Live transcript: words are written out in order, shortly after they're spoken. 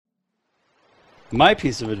My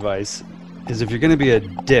piece of advice is if you're going to be a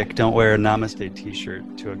dick, don't wear a Namaste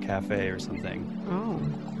t-shirt to a cafe or something. Oh.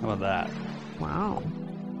 How about that? Wow.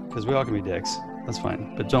 Because we all can be dicks. That's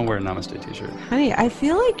fine. But don't wear a Namaste t-shirt. Honey, I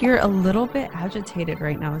feel like you're a little bit agitated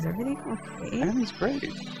right now. Is everything okay? Everything's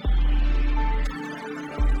great.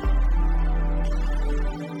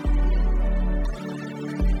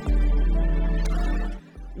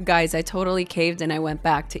 Guys, I totally caved and I went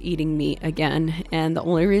back to eating meat again. And the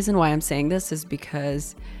only reason why I'm saying this is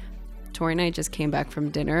because Torry and I just came back from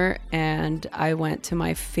dinner and I went to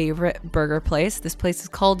my favorite burger place. This place is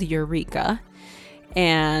called Eureka.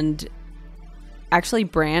 And actually,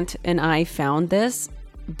 Brant and I found this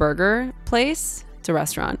burger place, it's a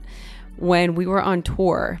restaurant, when we were on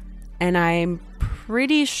tour. And I'm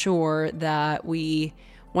pretty sure that we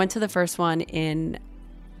went to the first one in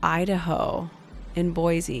Idaho, in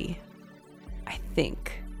Boise, I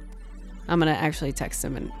think. I'm going to actually text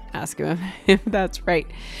him and ask him if that's right.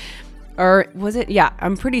 Or was it? Yeah,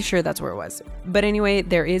 I'm pretty sure that's where it was. But anyway,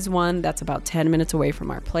 there is one that's about 10 minutes away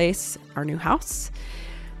from our place, our new house.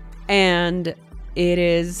 And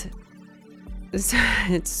it's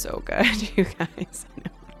so good, you guys. I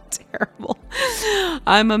know, terrible.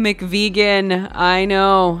 I'm a McVegan. I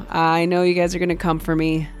know you guys are going to come for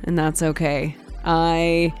me, and that's okay.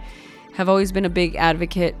 I have always been a big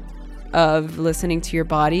advocate of listening to your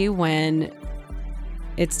body when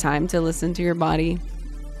it's time to listen to your body.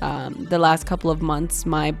 The last couple of months,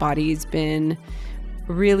 my body's been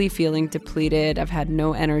really feeling depleted. I've had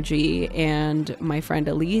no energy, and my friend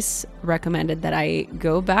Elise recommended that I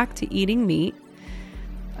go back to eating meat,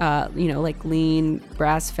 like lean,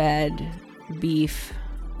 grass-fed beef.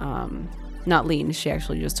 Not lean. She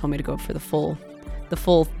actually just told me to go for the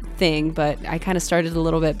full thing, but I kind of started a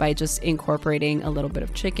little bit by just incorporating a little bit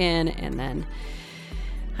of chicken, and then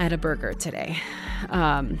I had a burger today.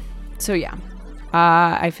 So yeah,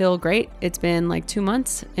 I feel great. It's been like 2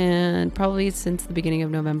 months, and probably since the beginning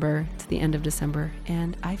of November to the end of December,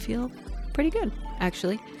 and I feel pretty good,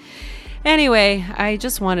 actually. Anyway, I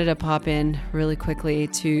just wanted to pop in really quickly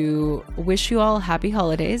to wish you all happy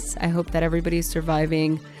holidays. I hope that everybody's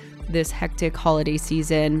surviving this hectic holiday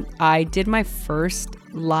season. I did my first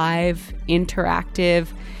live interactive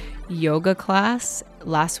yoga class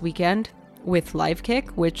last weekend with Live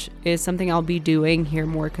Kick, which is something I'll be doing here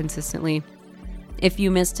more consistently. If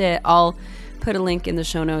you missed it, I'll put a link in the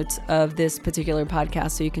show notes of this particular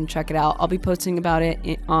podcast so you can check it out. I'll be posting about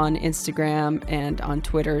it on Instagram and on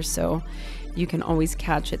Twitter, so you can always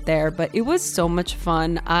catch it there. But it was so much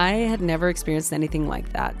fun. I had never experienced anything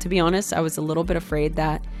like that. To be honest, I was a little bit afraid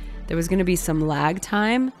that there was going to be some lag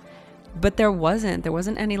time, but there wasn't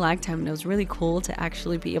any lag time. And it was really cool to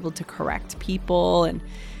actually be able to correct people, and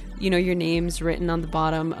your name's written on the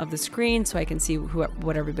bottom of the screen so I can see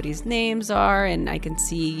what everybody's names are, and I can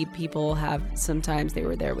see people sometimes they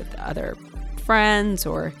were there with other friends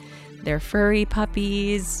or their furry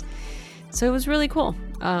puppies. So it was really cool.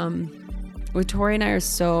 Torry and I are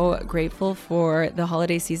so grateful for the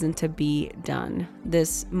holiday season to be done.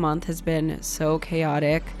 This month has been so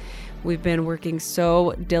chaotic. We've been working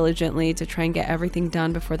so diligently to try and get everything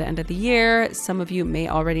done before the end of the year. Some of you may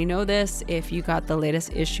already know this if you got the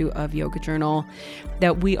latest issue of Yoga Journal,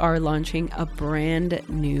 that we are launching a brand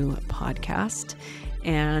new podcast.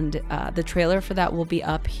 And the trailer for that will be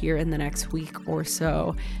up here in the next week or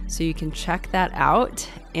so you can check that out.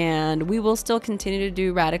 And we will still continue to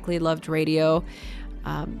do Radically Loved Radio.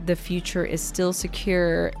 The future is still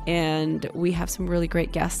secure, and we have some really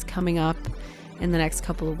great guests coming up in the next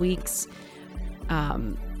couple of weeks.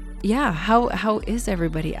 How is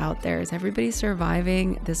everybody out there? Is everybody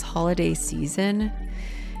surviving this holiday season?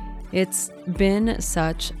 It's been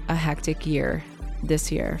such a hectic year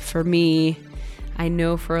this year for me. I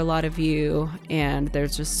know for a lot of you, and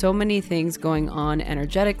there's just so many things going on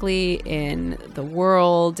energetically in the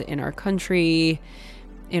world, in our country,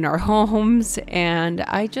 in our homes, and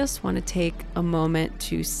I just want to take a moment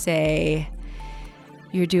to say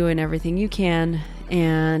you're doing everything you can,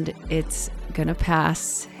 and it's gonna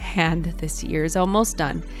pass, and this year is almost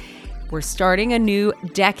done. We're starting a new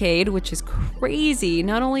decade, which is crazy.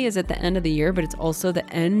 Not only is it the end of the year, but it's also the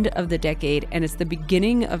end of the decade, and it's the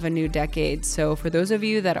beginning of a new decade. So for those of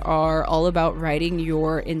you that are all about writing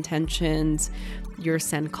your intentions, your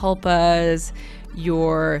sankalpas,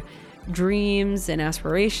 your dreams and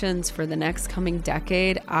aspirations for the next coming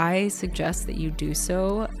decade, I suggest that you do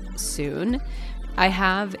so soon. I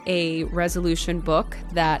have a resolution book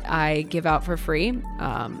that I give out for free.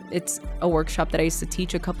 It's a workshop that I used to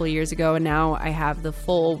teach a couple of years ago, and now I have the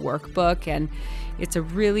full workbook, and it's a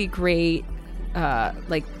really great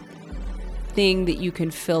thing that you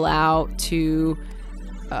can fill out to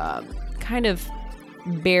kind of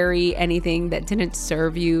bury anything that didn't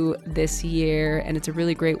serve you this year. And it's a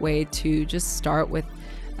really great way to just start with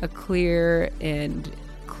a clear and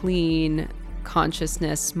clean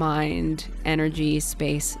consciousness, mind, energy,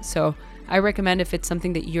 space. So I recommend, if it's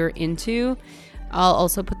something that you're into, I'll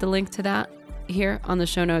also put the link to that here on the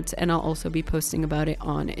show notes, and I'll also be posting about it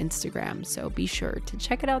on Instagram. So be sure to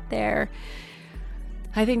check it out there.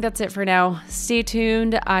 I think that's it for now. Stay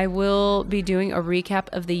tuned. I will be doing a recap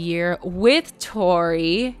of the year with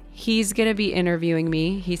Torry. He's going to be interviewing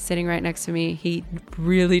me. He's sitting right next to me. He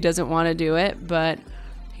really doesn't want to do it, but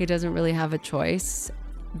he doesn't really have a choice,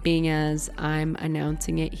 being as I'm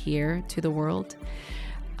announcing it here to the world.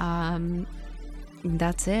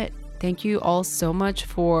 That's it. Thank you all so much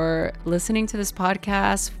for listening to this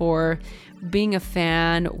podcast, for being a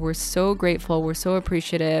fan. We're so grateful. We're so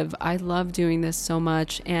appreciative. I love doing this so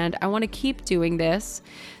much, and I want to keep doing this.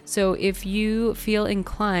 So if you feel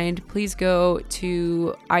inclined, please go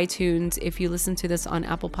to iTunes if you listen to this on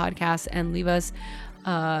Apple Podcasts and leave us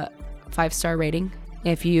a 5-star rating.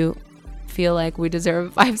 If you feel like we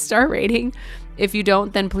deserve a 5-star rating. If you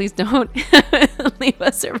don't, then please don't leave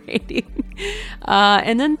us a rating.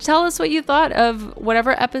 And then tell us what you thought of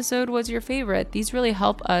whatever episode was your favorite. These really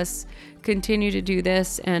help us continue to do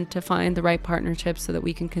this and to find the right partnerships so that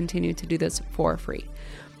we can continue to do this for free.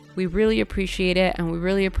 We really appreciate it, and we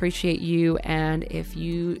really appreciate you. And if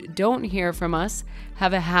you don't hear from us,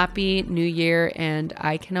 have a happy new year, and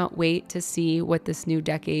I cannot wait to see what this new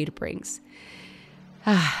decade brings.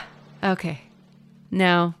 Okay,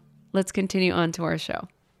 now let's continue on to our show.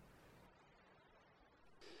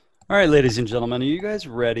 All right, ladies and gentlemen, are you guys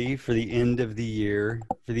ready for the end of the year,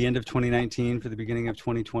 for the end of 2019, for the beginning of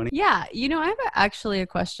 2020? Yeah, I have actually a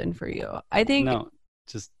question for you. I think... No,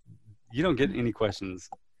 just, you don't get any questions.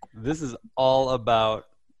 This is all about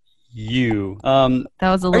you. That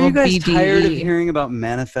was a little Are you guys BDE. tired of hearing about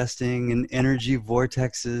manifesting and energy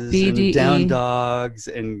vortexes BDE. and down dogs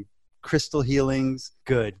and crystal healings?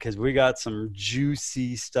 Good, because we got some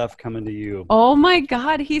juicy stuff coming to you. Oh my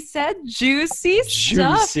God, he said juicy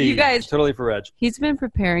stuff. You guys, totally for Reg. He's been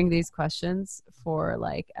preparing these questions for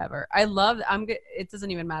like ever. I love, it doesn't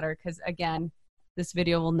even matter because again, this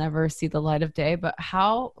video will never see the light of day, but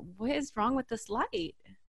what is wrong with this light?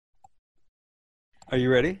 Are you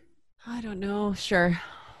ready? I don't know. Sure.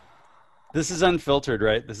 This is unfiltered,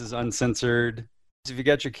 right? This is uncensored. If you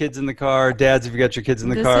got your kids in the car, dads, if you got your kids in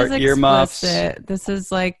the car, earmuffs. This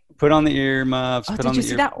is like... Put on the earmuffs. Oh, did you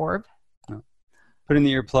see that orb? No. Put in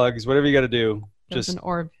the earplugs, whatever you got to do. There's an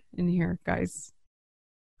orb in here, guys.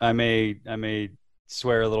 I may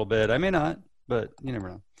swear a little bit. I may not, but you never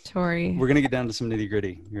know. Torry. We're going to get down to some nitty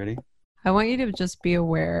gritty. You ready? I want you to just be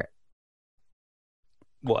aware.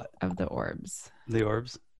 What? Of the orbs. The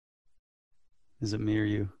orbs? Is it me or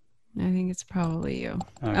you? I think it's probably you.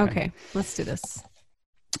 Okay, let's do this.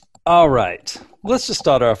 All right. Let's just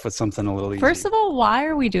start off with something a little easy. First of all, why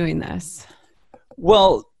are we doing this?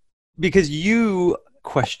 Well, because you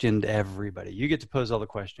questioned everybody. You get to pose all the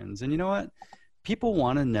questions. And you know what? People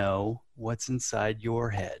want to know what's inside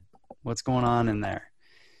your head. What's going on in there?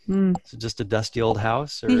 Is it just a dusty old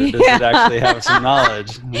house? Or does it actually have some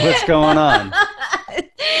knowledge? What's going on?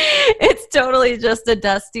 It's totally just a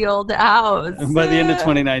dusty old house. And by the end of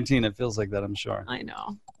 2019, it feels like that, I'm sure. I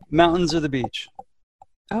know. Mountains or the beach?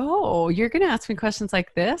 Oh, you're going to ask me questions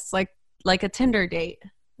like this? Like a Tinder date.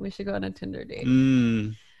 We should go on a Tinder date.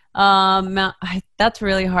 That's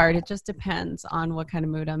really hard. It just depends on what kind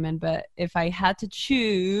of mood I'm in. But if I had to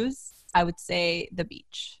choose, I would say the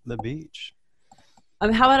beach. The beach. How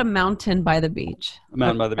about a mountain by the beach? A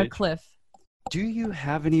mountain by the beach. A cliff. Do you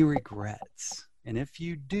have any regrets? And if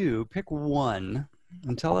you do, pick one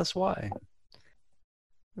and tell us why.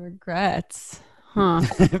 Regrets. Huh.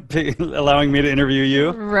 Allowing me to interview you?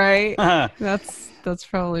 Right. That's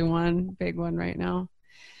probably one big one right now.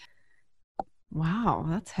 Wow,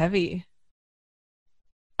 that's heavy.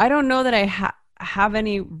 I don't know that I have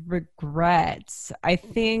any regrets. I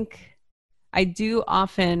think I do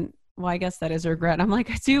often, well, I guess that is a regret. I'm like,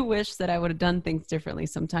 I do wish that I would have done things differently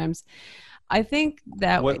sometimes. I think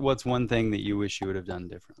that... What's one thing that you wish you would have done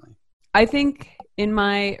differently? I think in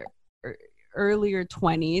my earlier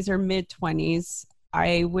 20s or mid 20s,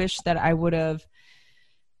 I wish that I would have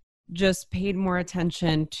just paid more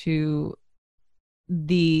attention to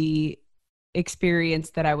the experience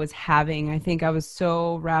that I was having. I think I was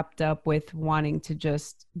so wrapped up with wanting to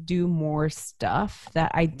just do more stuff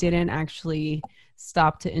that I didn't actually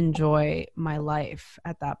stop to enjoy my life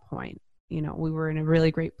at that point. You know, we were in a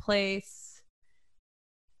really great place,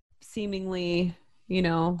 seemingly, You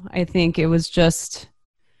know, I think it was just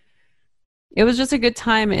a good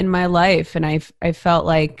time in my life, and I felt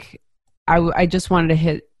like I just wanted to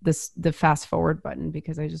hit the fast forward button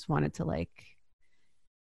because I just wanted to like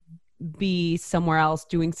be somewhere else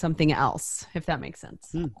doing something else, if that makes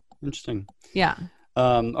sense. Interesting. Yeah.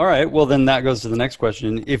 All right. Well, then that goes to the next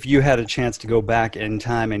question. If you had a chance to go back in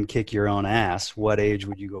time and kick your own ass, what age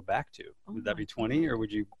would you go back to? Would that be 20 or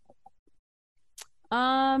would you?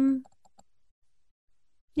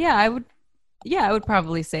 Yeah, I would. Yeah, I would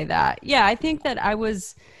probably say that. Yeah, I think that I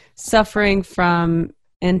was suffering from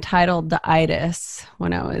entitled-itis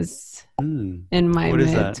when I was in my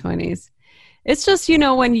mid-20s. It's just, you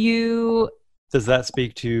know, when you... Does that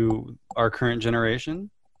speak to our current generation?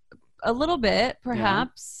 A little bit,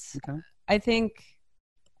 perhaps. Yeah. Okay. I think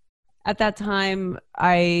at that time,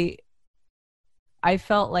 I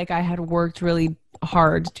felt like I had worked really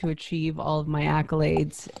hard to achieve all of my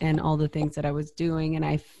accolades and all the things that I was doing. And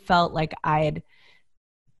I felt like I had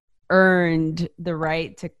earned the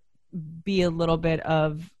right to be a little bit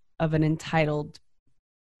of an entitled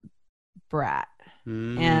brat.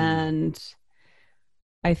 And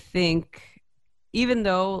I think even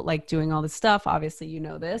though like doing all this stuff, obviously you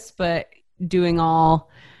know this, but doing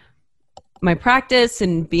all my practice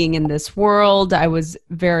and being in this world, I was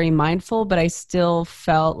very mindful, but I still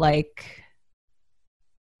felt like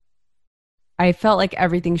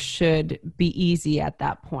everything should be easy at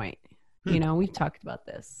that point. You know, we've talked about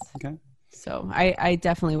this. Okay. So I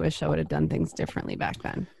definitely wish I would have done things differently back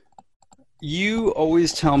then. You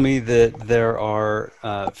always tell me that there are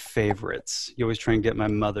favorites. You always try and get my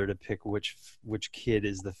mother to pick which kid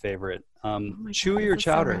is the favorite. Chewy or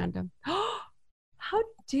Chowder? So random. How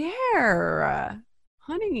dare,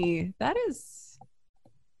 honey? That is.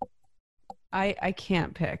 I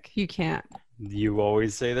can't pick. You can't. You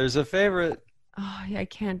always say there's a favorite. Oh, yeah, I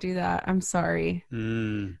can't do that. I'm sorry.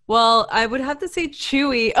 Well, I would have to say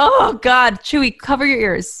Chewy. Oh, God. Chewy, cover your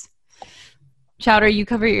ears. Chowder, you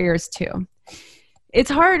cover your ears too. It's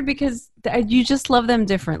hard because you just love them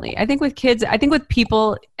differently. I think with kids, I think with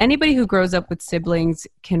people, anybody who grows up with siblings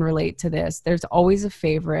can relate to this. There's always a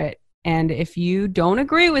favorite. And if you don't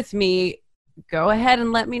agree with me, go ahead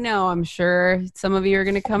and let me know. I'm sure some of you are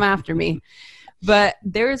going to come after me. But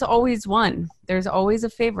there's always one. There's always a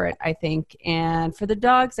favorite, I think. And for the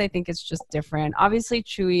dogs, I think it's just different. Obviously,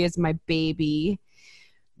 Chewy is my baby.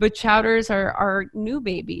 But Chowders are our new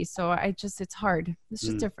baby. So it's hard. It's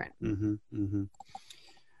just different.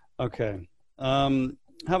 Okay. How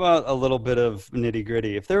about a little bit of nitty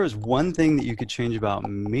gritty? If there was one thing that you could change about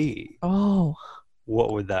me,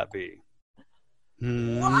 what would that be?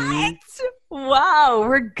 What? Wow,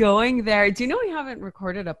 we're going there. Do you know we haven't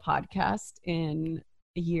recorded a podcast in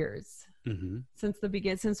years?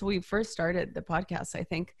 Since we first started the podcast, I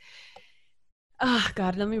think. Oh,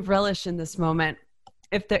 God, let me relish in this moment.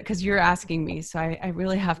 Because you're asking me, so I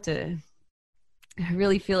really have to. I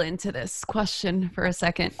really feel into this question for a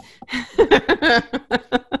second.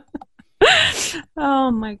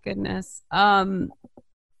 Oh my goodness.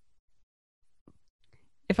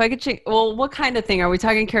 If I could change, well, what kind of thing? Are we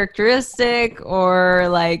talking characteristic or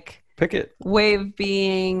like pick it way of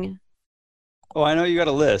being? Oh, I know you got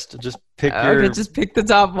a list. Just pick just pick the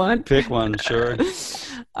top one. Pick one, sure.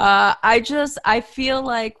 I feel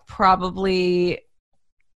like probably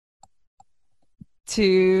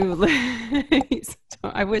to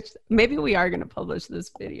I wish maybe we are going to publish this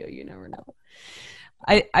video. You never know.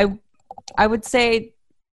 I would say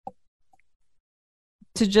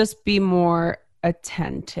to just be more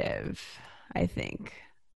attentive. I think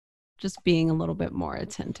just being a little bit more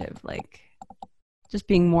attentive, like just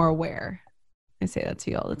being more aware. I say that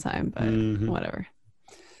to you all the time, but whatever.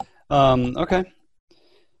 Okay.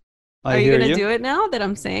 Are you going to do it now that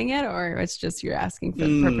I'm saying it, or it's just you're asking for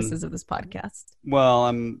the purposes of this podcast? Well,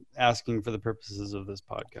 I'm asking for the purposes of this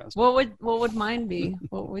podcast. What would mine be?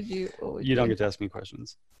 What would you don't get to ask me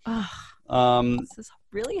questions. This is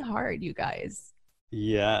really hard, you guys.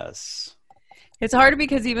 Yes. It's hard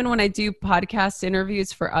because even when I do podcast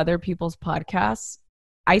interviews for other people's podcasts,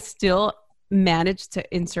 I still manage to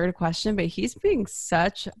insert a question, but he's being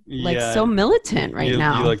such so militant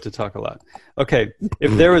now. You like to talk a lot. Okay.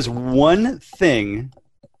 If there was one thing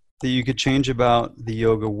that you could change about the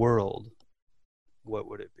yoga world, what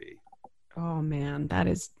would it be? Oh man, that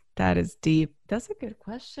is deep. That's a good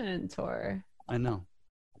question, Tor. I know.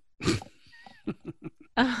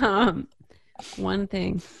 One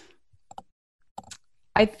thing.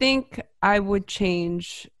 I think I would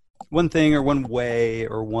change one thing or one way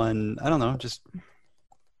or one, I don't know, just.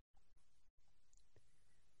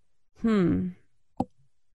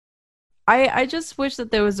 I just wish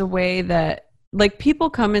that there was a way that like people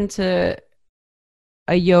come into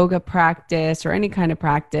a yoga practice or any kind of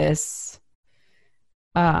practice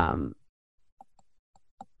open,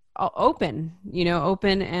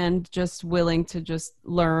 open and just willing to just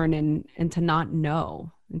learn and to not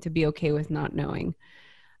know and to be okay with not knowing.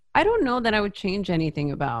 I don't know that I would change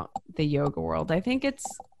anything about the yoga world. I think it's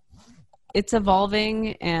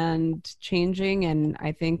evolving and changing, and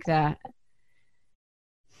I think that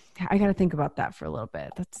I got to think about that for a little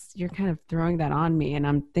bit. You're kind of throwing that on me, and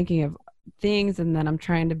I'm thinking of things, and then I'm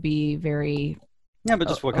trying to be very but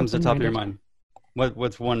just what comes to the top of your mind?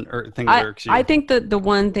 What's one thing that irks you? I think that the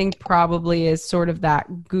one thing probably is sort of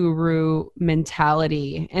that guru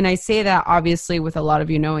mentality. And I say that obviously with a lot of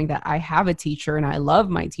you knowing that I have a teacher and I love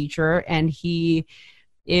my teacher, and he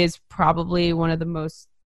is probably one of the most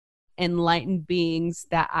enlightened beings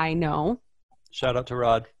that I know. Shout out to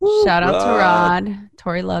Rod. Shout out to Rod.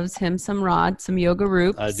 Torry loves him some Rod, some yoga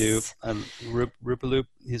roops. I do. Roopaloop.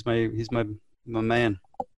 He's my man.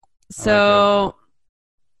 So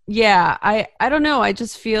yeah, I don't know. I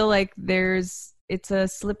just feel like it's a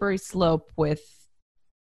slippery slope with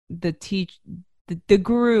the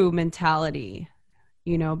guru mentality,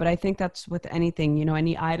 but I think that's with anything,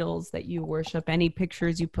 any idols that you worship, any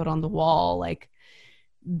pictures you put on the wall, like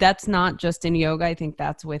that's not just in yoga. I think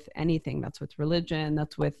that's with anything. That's with religion.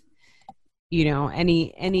 That's with,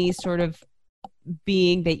 any sort of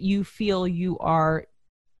being that you feel you are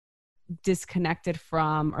disconnected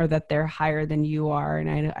from, or that they're higher than you are.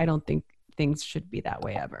 And I don't think things should be that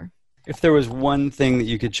way ever. If there was one thing that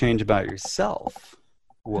you could change about yourself,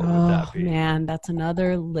 what would that be? Man, that's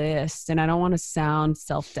another list. And I don't want to sound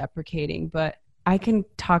self-deprecating, but I can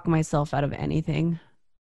talk myself out of anything.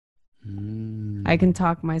 I can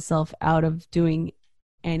talk myself out of doing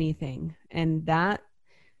anything. And that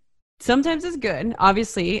sometimes is good.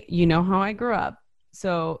 Obviously, you know how I grew up.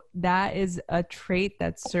 So that is a trait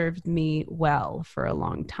that served me well for a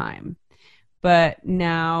long time. But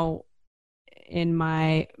now in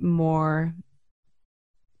my more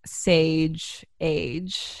sage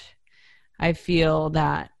age, I feel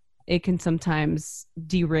that it can sometimes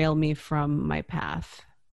derail me from my path.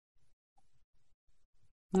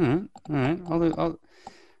 All right.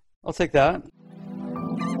 I'll take that.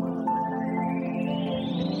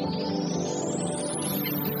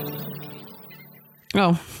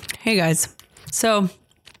 Oh, hey guys. So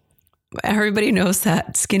everybody knows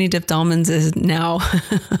that Skinny Dipped Almonds is now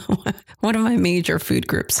one of my major food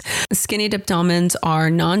groups. Skinny Dipped Almonds are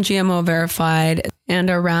non-GMO verified and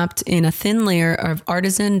are wrapped in a thin layer of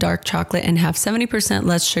artisan dark chocolate and have 70%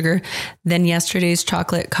 less sugar than yesterday's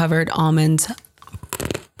chocolate covered almonds.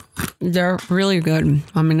 They're really good.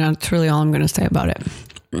 I mean, that's really all I'm going to say about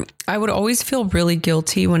it. I would always feel really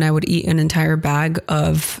guilty when I would eat an entire bag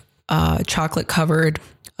of chocolate covered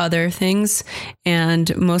other things.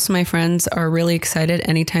 And most of my friends are really excited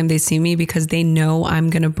anytime they see me because they know I'm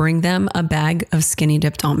going to bring them a bag of Skinny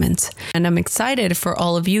Dipped Almonds. And I'm excited for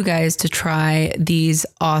all of you guys to try these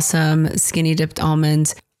awesome Skinny Dipped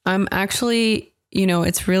Almonds. I'm actually,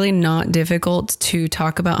 it's really not difficult to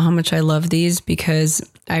talk about how much I love these because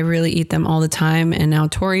I really eat them all the time. And now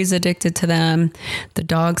Torry's addicted to them. The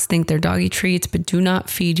dogs think they're doggy treats, but do not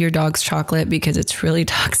feed your dogs chocolate because it's really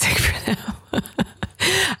toxic for them.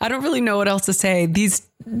 I don't really know what else to say. These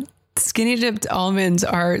Skinny Dipped Almonds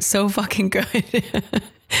are so fucking good.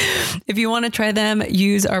 If you want to try them,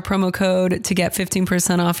 use our promo code to get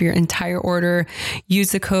 15% off your entire order.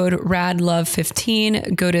 Use the code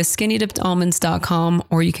RADLOVE15. Go to skinnydippedalmonds.com,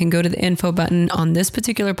 or you can go to the info button on this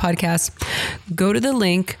particular podcast. Go to the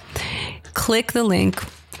link, click the link,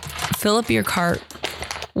 fill up your cart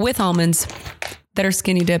with almonds that are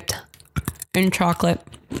skinny dipped in chocolate.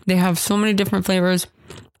 They have so many different flavors.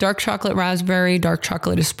 Dark chocolate raspberry, dark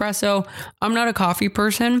chocolate espresso. I'm not a coffee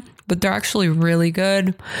person, but they're actually really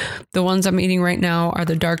good. The ones I'm eating right now are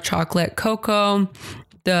the dark chocolate cocoa.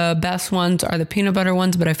 The best ones are the peanut butter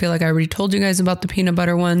ones, but I feel like I already told you guys about the peanut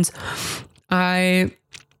butter ones. I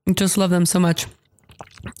just love them so much.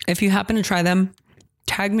 If you happen to try them,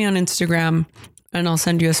 tag me on Instagram and I'll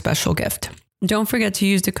send you a special gift. Don't forget to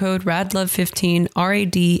use the code RADLOVE15,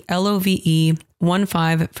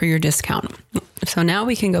 RADLOVE15 for your discount. So now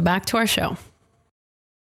we can go back to our show.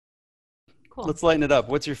 Cool. Let's lighten it up.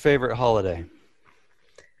 What's your favorite holiday?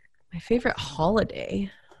 My favorite holiday?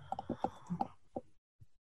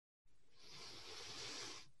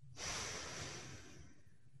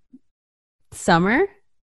 Summer?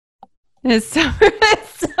 It's summer.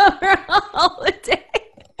 It's summer holiday.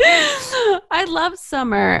 I love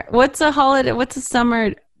summer. What's a holiday? What's a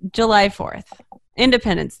summer? July 4th.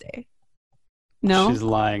 Independence Day. No? She's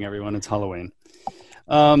lying, everyone. It's Halloween.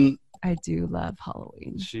 I do love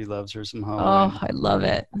Halloween. She loves her some Oh, Halloween. I love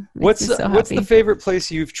it. What's the favorite place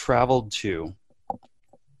you've traveled to?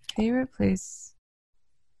 Favorite place?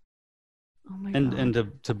 Oh my God. And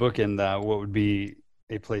to bookend that, what would be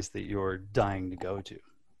a place that you're dying to go to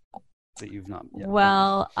that you've not yet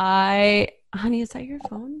been? Honey, is that your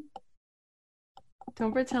phone?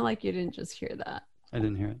 Don't pretend like you didn't just hear that. I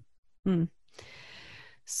didn't hear it.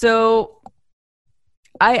 So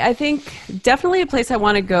I think definitely a place I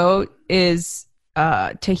want to go is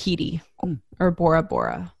Tahiti or Bora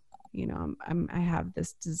Bora. You know, I have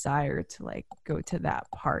this desire to like go to that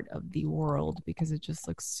part of the world because it just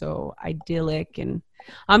looks so idyllic, and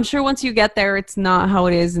I'm sure once you get there, it's not how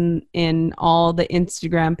it is in all the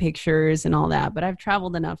Instagram pictures and all that. But I've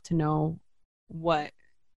traveled enough to know what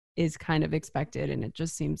is kind of expected, and it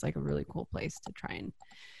just seems like a really cool place to try and.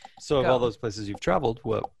 So, of all those places you've traveled,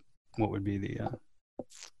 what would be the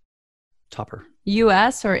topper?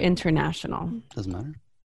 U.S. or international? Doesn't matter.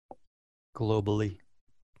 Globally.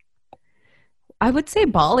 I would say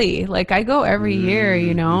Bali. Like I go every year,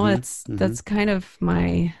 you know, that's kind of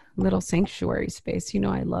my little sanctuary space. You know,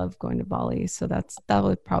 I love going to Bali. So that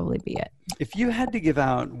would probably be it. If you had to give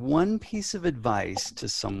out one piece of advice to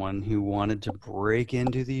someone who wanted to break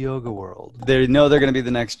into the yoga world, they know they're going to be the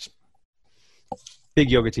next big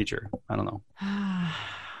yoga teacher. I don't know.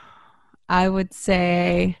 I would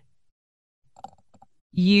say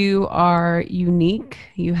you are unique.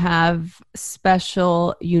 You have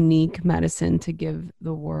special, unique medicine to give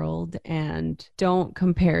the world, and don't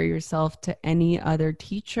compare yourself to any other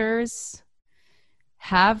teachers.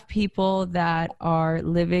 Have people that are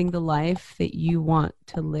living the life that you want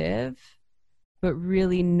to live, but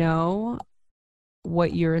really know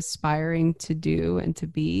what you're aspiring to do and to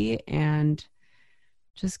be, and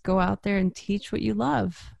just go out there and teach what you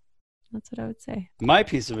love. That's what I would say. My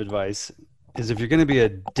piece of advice is if you're going to be a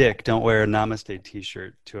dick, don't wear a Namaste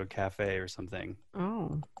t-shirt to a cafe or something.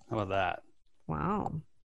 Oh. How about that? Wow.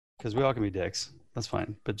 Because we all can be dicks. That's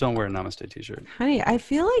fine. But don't wear a Namaste t-shirt. Honey, I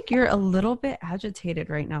feel like you're a little bit agitated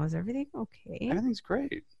right now. Is everything okay? Everything's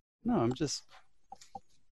great. No, I'm just...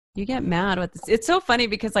 You get mad with this. It's so funny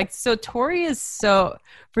because Torry is so...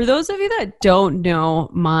 For those of you that don't know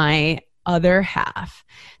my other half,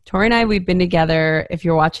 Torry and I, we've been together. If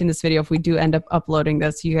you're watching this video, if we do end up uploading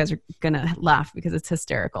this, you guys are gonna laugh because it's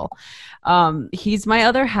hysterical. He's my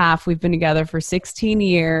other half. We've been together for 16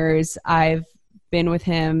 years. I've been with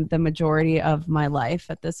him the majority of my life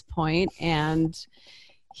at this point, and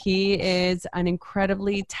he is an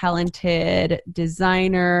incredibly talented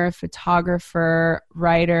designer, photographer,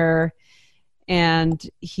 writer, and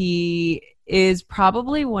he is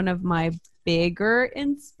probably one of my bigger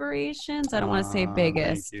inspirations. I don't want to say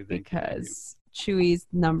biggest because Chewy's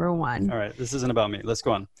number one. All right, this isn't about me. Let's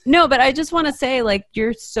go on. No, but I just want to say, like,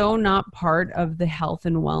 you're so not part of the health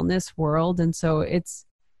and wellness world. And so it's,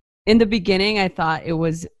 in the beginning, I thought it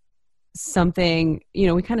was something, you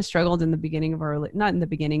know, we kind of struggled in the beginning of our, not in the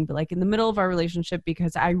beginning, but like in the middle of our relationship,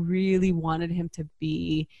 because I really wanted him to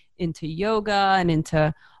be into yoga and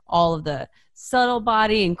into all of the subtle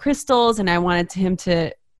body and crystals. And I wanted him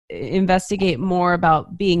to investigate more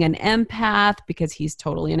about being an empath, because he's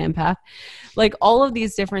totally an empath. Like all of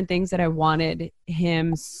these different things that I wanted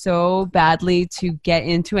him so badly to get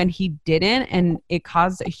into, and he didn't, and it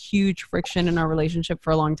caused a huge friction in our relationship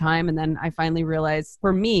for a long time. And then I finally realized,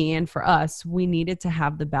 for me and for us, we needed to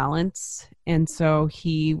have the balance. And so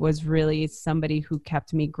he was really somebody who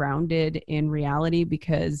kept me grounded in reality,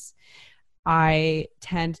 because I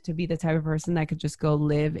tend to be the type of person that could just go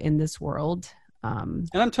live in this world. And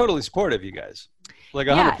I'm totally supportive of you guys. Like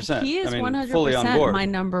 100%. Yeah, he is 100% fully on board. my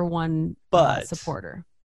number one supporter.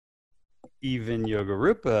 Even Yoga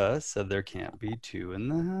Rupa said there can't be two in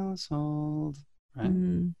the household.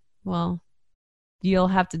 Right? Well, you'll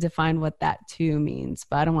have to define what that two means,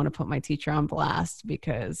 but I don't want to put my teacher on blast,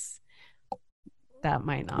 because that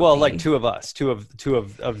might not be. Like two of us, two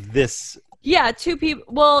of this. Yeah, two people.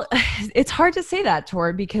 Well, it's hard to say that,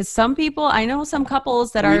 Tor, because some people, I know some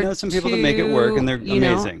couples that we know some people that make it work, and they're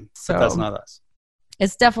amazing. So but that's not us.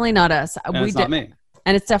 It's definitely not us. And it's not me.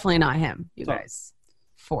 And it's definitely not him, you guys.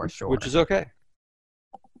 For sure. Which is okay.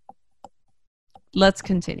 Let's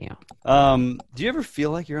continue. Do you ever feel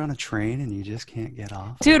like you're on a train and you just can't get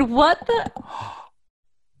off? Dude, what the?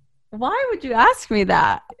 Why would you ask me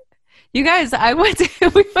that? You guys, we went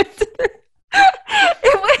to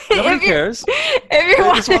Nobody cares.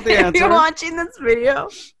 If you're watching this video,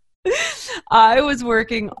 I was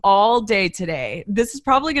working all day today. This is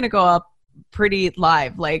probably going to go up pretty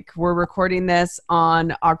live. Like, we're recording this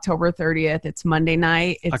on October 30th. It's Monday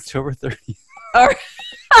night. October 30th. Or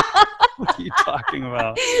What are you talking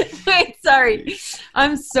about? wait, sorry.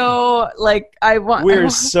 I'm so like I want. We're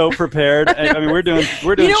so prepared. I mean, we're doing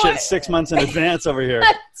You know shit what? 6 months in advance over here.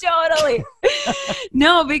 Totally.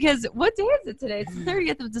 No, because what day is it today? It's the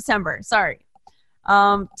 30th of December. Sorry.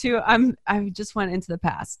 I just went into the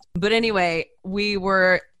past. But anyway, we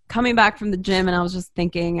were coming back from the gym and I was just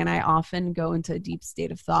thinking, and I often go into a deep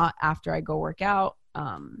state of thought after I go work out.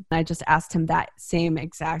 I just asked him that same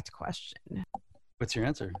exact question. What's your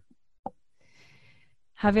answer?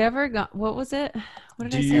 Have you ever got, what was it? What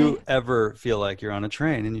did Do I say? you ever feel like you're on a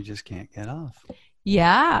train and you just can't get off?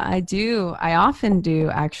 Yeah, I do. I often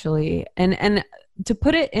do, actually. And to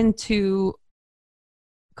put it into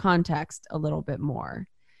context a little bit more,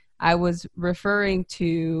 I was referring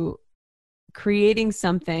to creating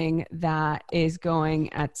something that is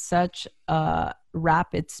going at such a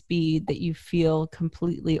rapid speed that you feel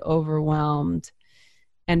completely overwhelmed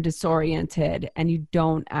and disoriented, and you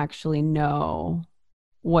don't actually know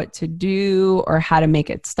what to do or how to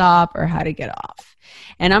make it stop or how to get off.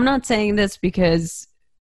 And I'm not saying this because,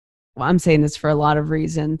 well, I'm saying this for a lot of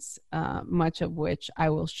reasons, much of which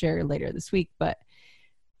I will share later this week. But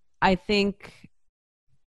I think,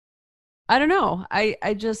 I don't know.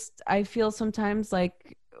 I feel sometimes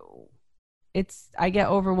like I get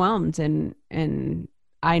overwhelmed and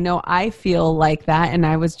I know I feel like that. And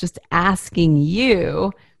I was just asking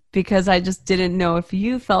you because I just didn't know if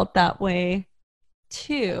you felt that way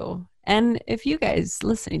too. And if you guys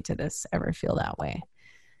listening to this ever feel that way.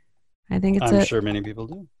 I'm sure many people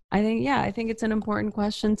do. I think it's an important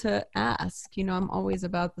question to ask. You know, I'm always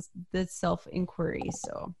about this self-inquiry,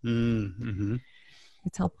 so Mm-hmm.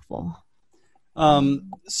 it's helpful.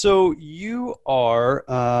 So you're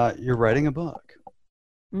writing a book.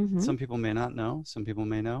 Mm-hmm. Some people may not know. Some people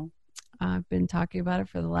may know. I've been talking about it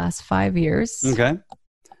for the last 5 years. Okay.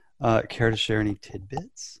 Care to share any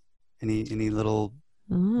tidbits? Any little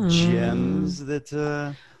gems that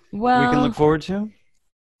we can look forward to?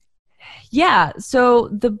 Yeah. So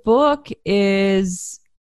the book is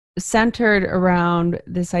centered around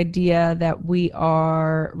this idea that we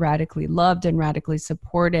are radically loved and radically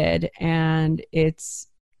supported. And it's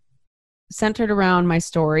centered around my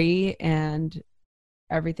story and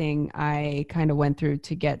everything I kind of went through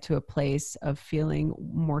to get to a place of feeling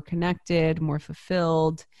more connected, more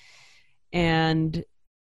fulfilled. And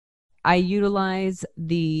I utilize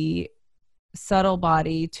the subtle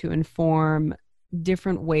body to inform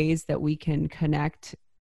different ways that we can connect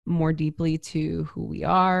more deeply to who we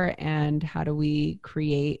are and how do we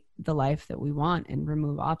create the life that we want and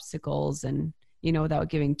remove obstacles and, you know, without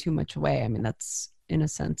giving too much away. I mean, that's in a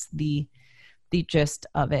sense the gist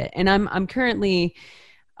of it. And I'm currently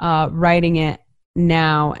writing it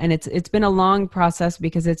now, and it's been a long process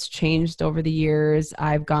because it's changed over the years.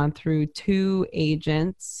 I've gone through 2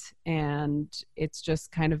 agents, and it's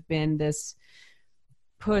just kind of been this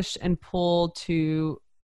push and pull to,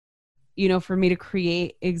 you know, for me to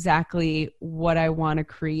create exactly what I want to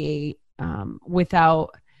create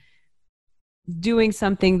without doing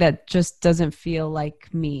something that just doesn't feel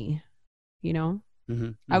like me, you know? Mm-hmm,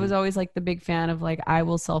 mm-hmm. I was always like the big fan of like, I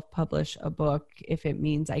will self-publish a book if it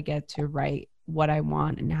means I get to write what I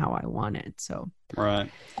want and how I want it. So, right.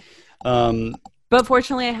 But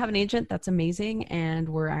fortunately I have an agent that's amazing, and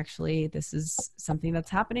this is something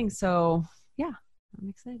that's happening. So yeah, I'm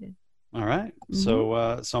excited. All right.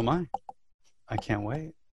 Mm-hmm. So am I. I can't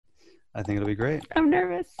wait. I think it'll be great. I'm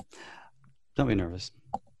nervous. Don't be nervous.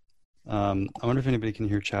 I wonder if anybody can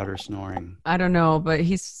hear Chowder snoring. I don't know, but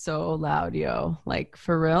he's so loud, yo. Like,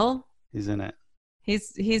 for real? He's in it.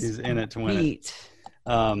 He's in it to win it.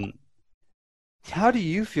 How do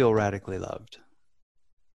you feel radically loved?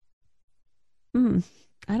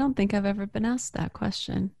 I don't think I've ever been asked that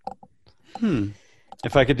question.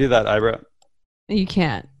 If I could do that eyebrow. You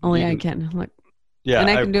can't. Only I can. Look. Yeah, and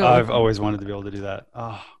I can do it. I've always wanted to be able to do that.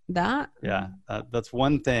 Oh, that? Yeah, that's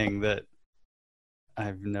one thing that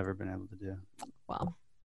I've never been able to do. Well,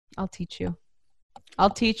 I'll teach you. I'll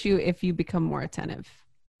teach you if you become more attentive.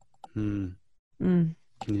 Can you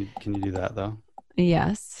do that though?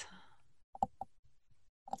 Yes.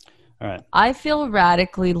 All right. I feel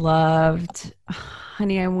radically loved.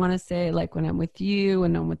 Honey, I want to say like when I'm with you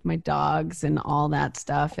and I'm with my dogs and all that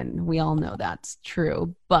stuff. And we all know that's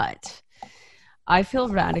true. But I feel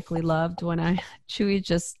radically loved when Chewy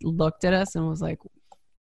just looked at us and was like,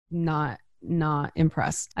 not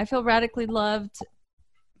impressed. I feel radically loved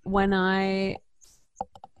when I'm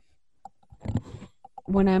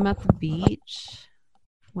at the beach,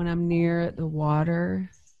 when I'm near the water,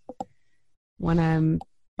 when I'm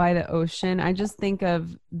by the ocean. I just think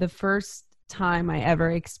of the first time I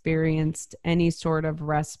ever experienced any sort of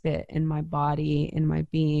respite in my body, in my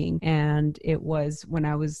being. And it was when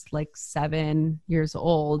I was like 7 years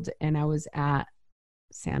old and I was at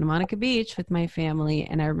Santa Monica Beach with my family.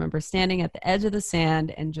 And I remember standing at the edge of the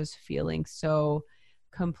sand and just feeling so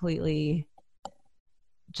completely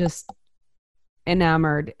just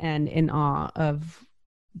enamored and in awe of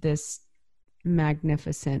this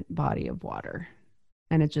magnificent body of water.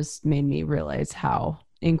 And it just made me realize how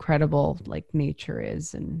incredible like nature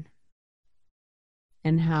is, and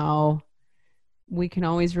how we can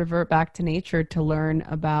always revert back to nature to learn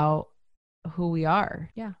about who we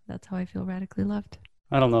are. Yeah, that's how I feel radically loved.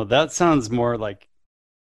 I don't know. That sounds more like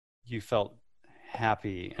you felt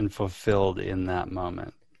happy and fulfilled in that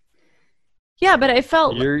moment. Yeah, but I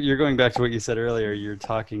felt you're going back to what you said earlier. You're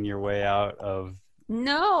talking your way out of.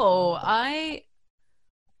 No, I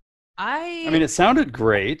mean, it sounded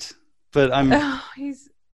great, but I'm. It's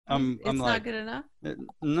I'm not like, good enough.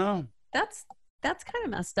 No, that's kind of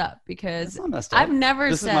messed up, because it's not messed up. I've never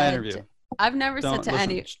this said. Is my interview. I've never Don't said to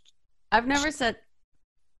listen. any. I've never said.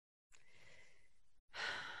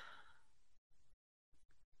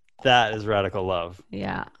 That is radical love.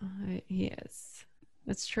 Yeah, he is.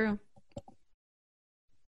 It's true.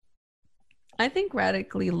 I think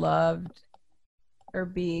radically loved, or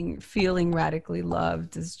feeling radically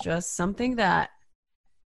loved, is just something that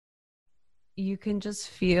you can just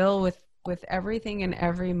feel with everything in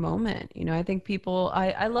every moment. You know, I think people,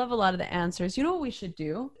 I love a lot of the answers. You know what we should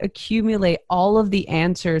do? Accumulate all of the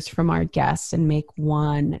answers from our guests and make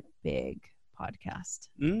one big podcast.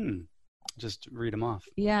 Just read them off.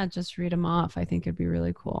 Yeah, just read them off. I think it'd be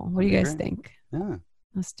really cool. What do you guys think? Yeah.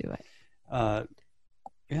 Let's do it.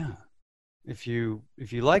 Yeah. If you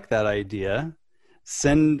like that idea,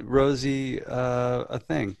 send Rosie a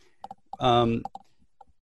thing, and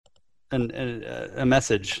a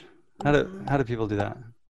message. How do people do that?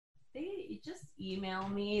 They just email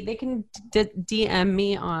me. They can DM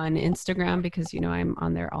me on Instagram, because I'm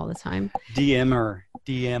on there all the time. DM.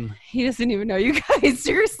 He doesn't even know, you guys.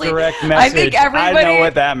 Seriously. Direct message. I think everybody. I know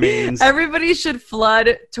what that means. Everybody should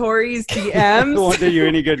flood Torry's DMs. It won't do you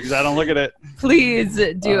any good because I don't look at it. Please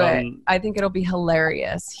do it. I think it'll be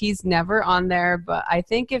hilarious. He's never on there, but I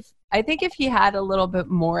think if he had a little bit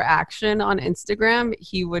more action on Instagram,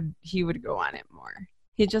 he would go on it more.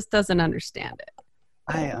 He just doesn't understand it.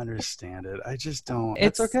 I understand it. I just don't.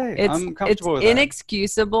 It's okay. I'm comfortable with that. It's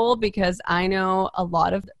inexcusable, because I know a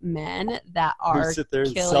lot of men that are who sit there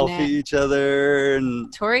and selfie each other.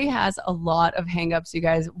 And Torry has a lot of hangups, you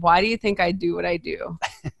guys. Why do you think I do what I do?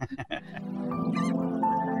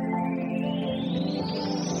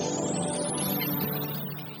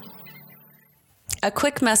 A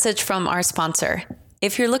quick message from our sponsor.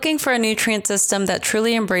 If you're looking for a nutrient system that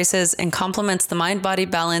truly embraces and complements the mind-body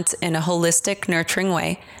balance in a holistic, nurturing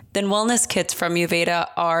way, then wellness kits from Uveda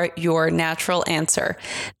are your natural answer.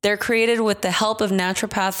 They're created with the help of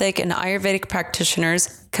naturopathic and Ayurvedic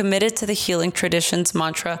practitioners committed to the healing tradition's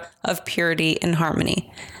mantra of purity and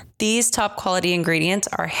harmony. These top quality ingredients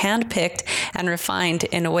are hand-picked and refined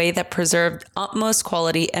in a way that preserve utmost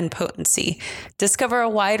quality and potency. Discover a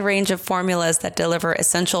wide range of formulas that deliver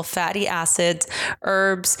essential fatty acids,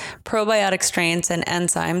 herbs, probiotic strains, and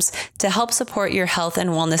enzymes to help support your health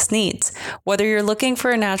and wellness needs. Whether you're looking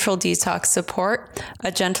for a natural detox support,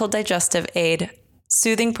 a gentle digestive aid,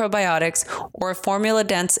 soothing probiotics, or a formula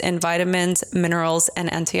dense in vitamins, minerals, and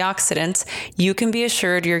antioxidants, you can be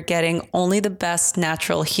assured you're getting only the best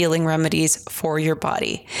natural healing remedies for your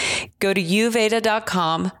body. Go to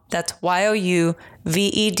uveda.com, that's YOUVEDA.com,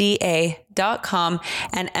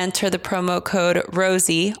 and enter the promo code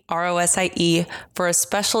ROSIE, ROSIE, for a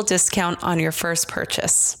special discount on your first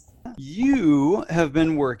purchase. You have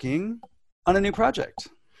been working on a new project.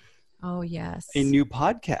 Oh, yes. A new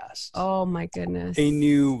podcast. Oh, my goodness. A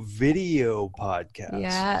new video podcast.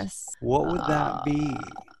 Yes. What would that be?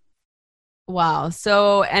 Wow.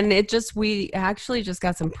 So, and we actually just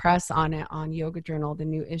got some press on it on Yoga Journal, the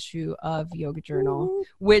new issue of Yoga Journal,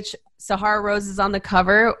 which Sahara Rose is on the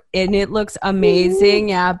cover, and it looks amazing.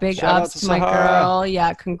 Yeah. Big Shout ups to my girl.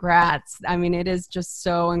 Yeah. Congrats. I mean, it is just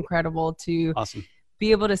so incredible to be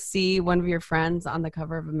able to see one of your friends on the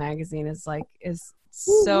cover of a magazine is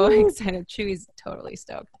so excited. Chewy's totally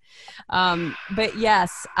stoked. But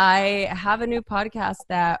yes, I have a new podcast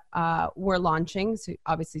that we're launching. So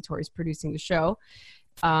obviously Torry's producing the show.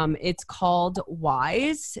 It's called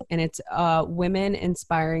Wise, and it's women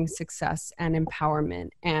inspiring success and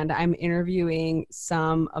empowerment. And I'm interviewing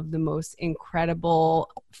some of the most incredible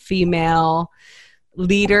female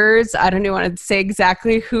leaders. I don't even want to say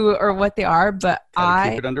exactly who or what they are, but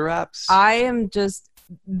keep it under wraps. I am just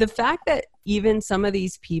the fact that even some of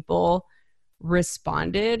these people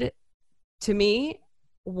responded to me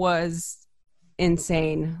was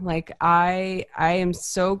insane. Like I am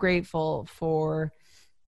so grateful for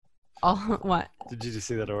all. What Did you just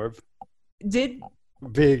see that orb? did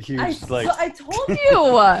Big, huge, I told you.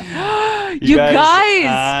 you You guys.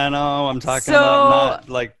 I know. I'm talking So, about not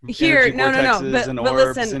like here, energy vortexes but and but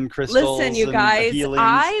orbs listen, and crystals listen, you and guys. healings.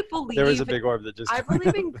 I There was a believe big orb that just. I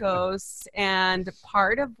believe in ghosts, and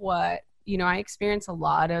part of what I experienced a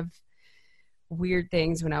lot of weird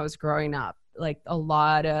things when I was growing up, like a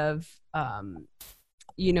lot of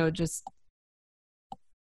just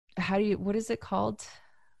what is it called?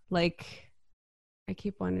 Like, I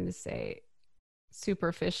keep wanting to say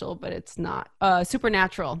superficial, but it's not.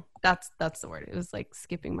 Supernatural. That's the word. It was like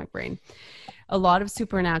skipping my brain. A lot of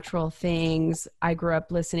supernatural things. I grew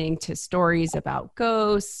up listening to stories about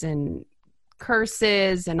ghosts and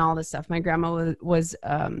curses and all this stuff. My grandma was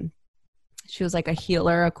she was like a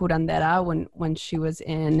healer, a curandera, when she was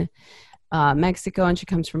in Mexico, and she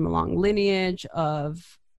comes from a long lineage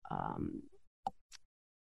of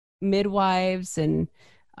midwives and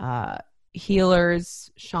healers,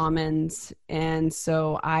 shamans. And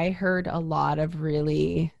so I heard a lot of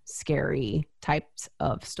really scary types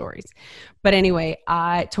of stories. But anyway,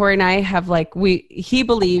 Torry and I have he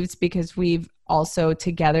believes, because we've also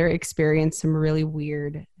together experienced some really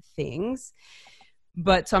weird things.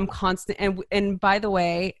 But so I'm constant. And by the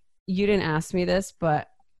way, you didn't ask me this, but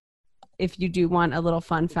if you do want a little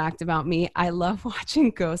fun fact about me, I love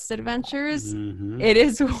watching Ghost Adventures. Mm-hmm. It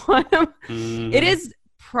is Mm-hmm. it is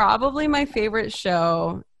probably my favorite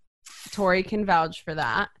show. Torry can vouch for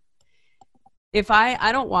that. If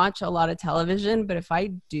I don't watch a lot of television, but if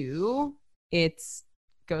I do, it's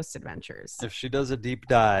Ghost Adventures. If she does a deep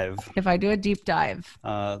dive. If I do a deep dive.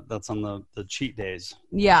 That's on the cheat days.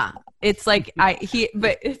 Yeah. It's like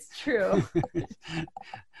but it's true.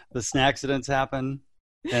 The snackcidents happen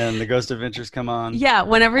and the Ghost Adventures come on. Yeah.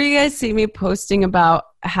 Whenever you guys see me posting about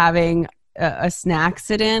having a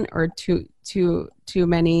snackcident or too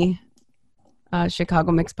many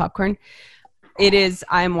Chicago mixed popcorn,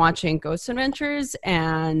 I'm watching Ghost Adventures,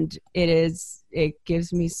 and it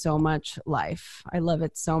gives me so much life. I love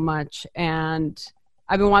it so much, and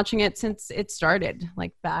I've been watching it since it started,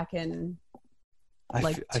 like back in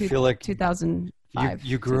I feel like 2005.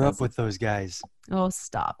 You grew up with those guys. Oh,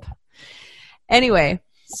 stop. Anyway,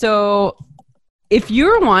 so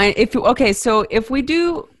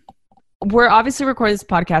we're obviously recording this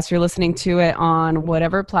podcast. You're listening to it on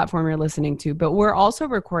whatever platform you're listening to, but we're also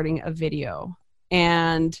recording a video.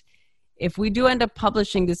 And if we do end up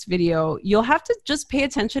publishing this video, you'll have to just pay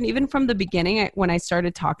attention, even from the beginning when I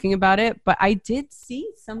started talking about it. But I did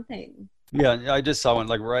see something. Yeah, I just saw one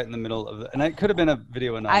like right in the middle of it, and it could have been a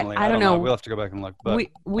video anomaly. I don't know. We'll have to go back and look. But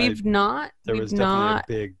we've not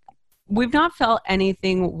felt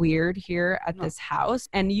anything weird here at this house.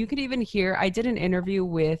 And you could even hear, I did an interview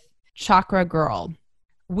with Chakra Girl.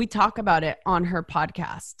 We talk about it on her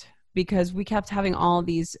podcast because we kept having all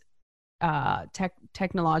these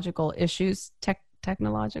technological issues.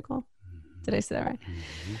 Technological? Did I say that right?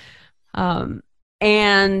 Mm-hmm.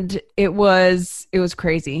 And it was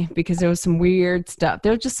crazy because there was some weird stuff.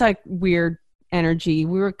 There was just like weird energy.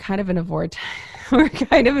 We were kind of in a vortex.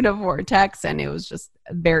 And it was just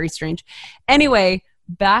very strange. Anyway,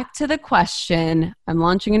 back to the question. I'm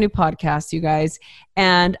launching a new podcast, you guys.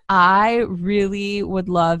 And I really would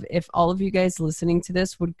love if all of you guys listening to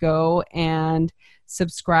this would go and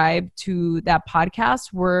subscribe to that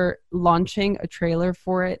podcast. We're launching a trailer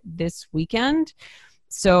for it this weekend.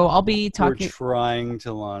 So I'll be talking. We're trying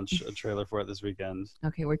to launch a trailer for it this weekend.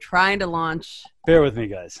 Okay, we're trying to launch. Bear with me,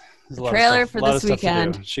 guys. There's a trailer for this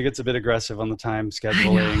weekend. She gets a bit aggressive on the time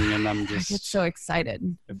scheduling, and I get so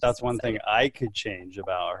excited. If that's one thing I could change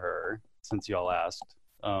about her, since y'all asked,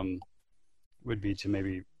 would be to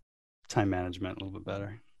maybe time management a little bit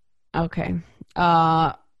better. Okay.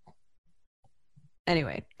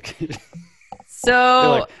 Anyway.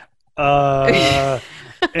 So.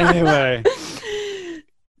 Anyway.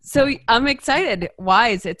 So I'm excited.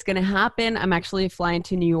 Wise, it's going to happen. I'm actually flying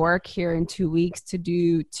to New York here in 2 weeks to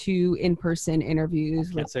do 2 in-person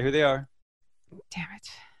interviews. Can't say who they are. Damn it.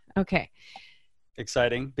 Okay.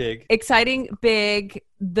 Exciting, big.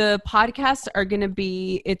 The podcasts are going to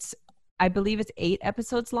be, I believe it's 8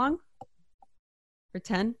 episodes long or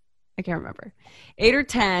 10. I can't remember. 8 or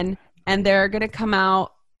 10. And they're going to come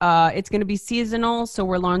out. It's going to be seasonal. So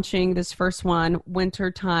we're launching this first one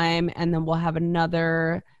winter time, and then we'll have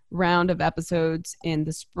another round of episodes in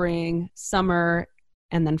the spring, summer,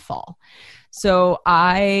 and then fall. So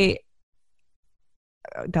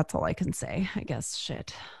that's all I can say, I guess.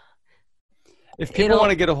 Shit. If people want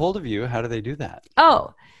to get a hold of you, how do they do that?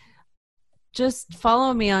 Oh, just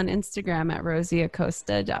follow me on Instagram at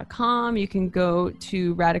rosieacosta.com. You can go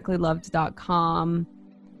to radicallyloved.com.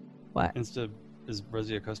 What? Insta is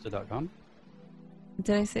rosieacosta.com?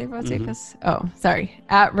 Did I say Rosie Acosta? Oh, sorry.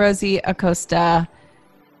 At Rosie Acosta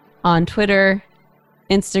on Twitter,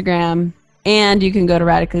 Instagram, and you can go to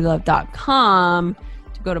radicallyloved.com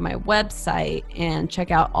to go to my website and check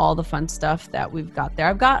out all the fun stuff that we've got there.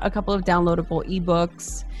 I've got a couple of downloadable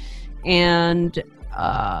ebooks and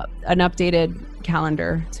an updated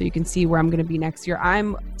calendar so you can see where I'm going to be next year.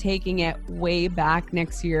 I'm taking it way back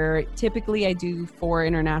next year. Typically I do 4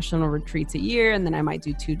 international retreats a year, and then I might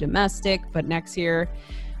do 2 domestic, but next year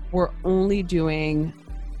we're only doing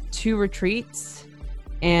 2 retreats,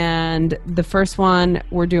 and the first one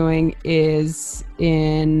we're doing is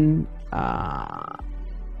in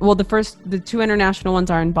the 2 international ones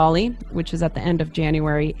are in Bali, which is at the end of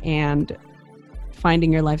January, and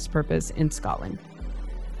Finding Your Life's Purpose in Scotland.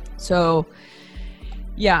 So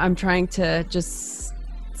yeah, I'm trying to just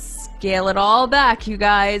scale it all back, you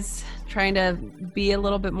guys. Trying to be a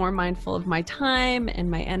little bit more mindful of my time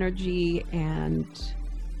and my energy. And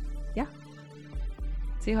yeah.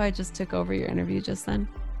 See how I just took over your interview just then?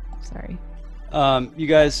 Sorry. You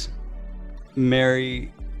guys,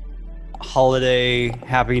 merry holiday,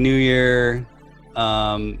 happy new year.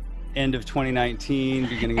 End of 2019,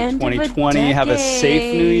 beginning of 2020. Have a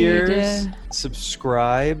safe New Year's.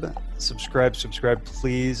 Subscribe,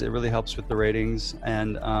 please. It really helps with the ratings.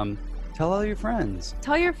 And tell all your friends.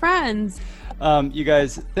 Tell your friends. You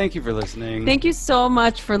guys, thank you for listening. Thank you so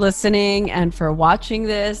much for listening and for watching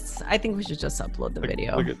this. I think we should just upload the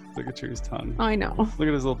video. Look at Drew's tongue. I know. Look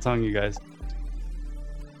at his little tongue, you guys.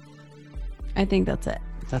 I think that's it.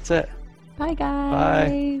 That's it. Bye,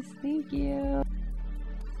 guys. Bye. Thank you.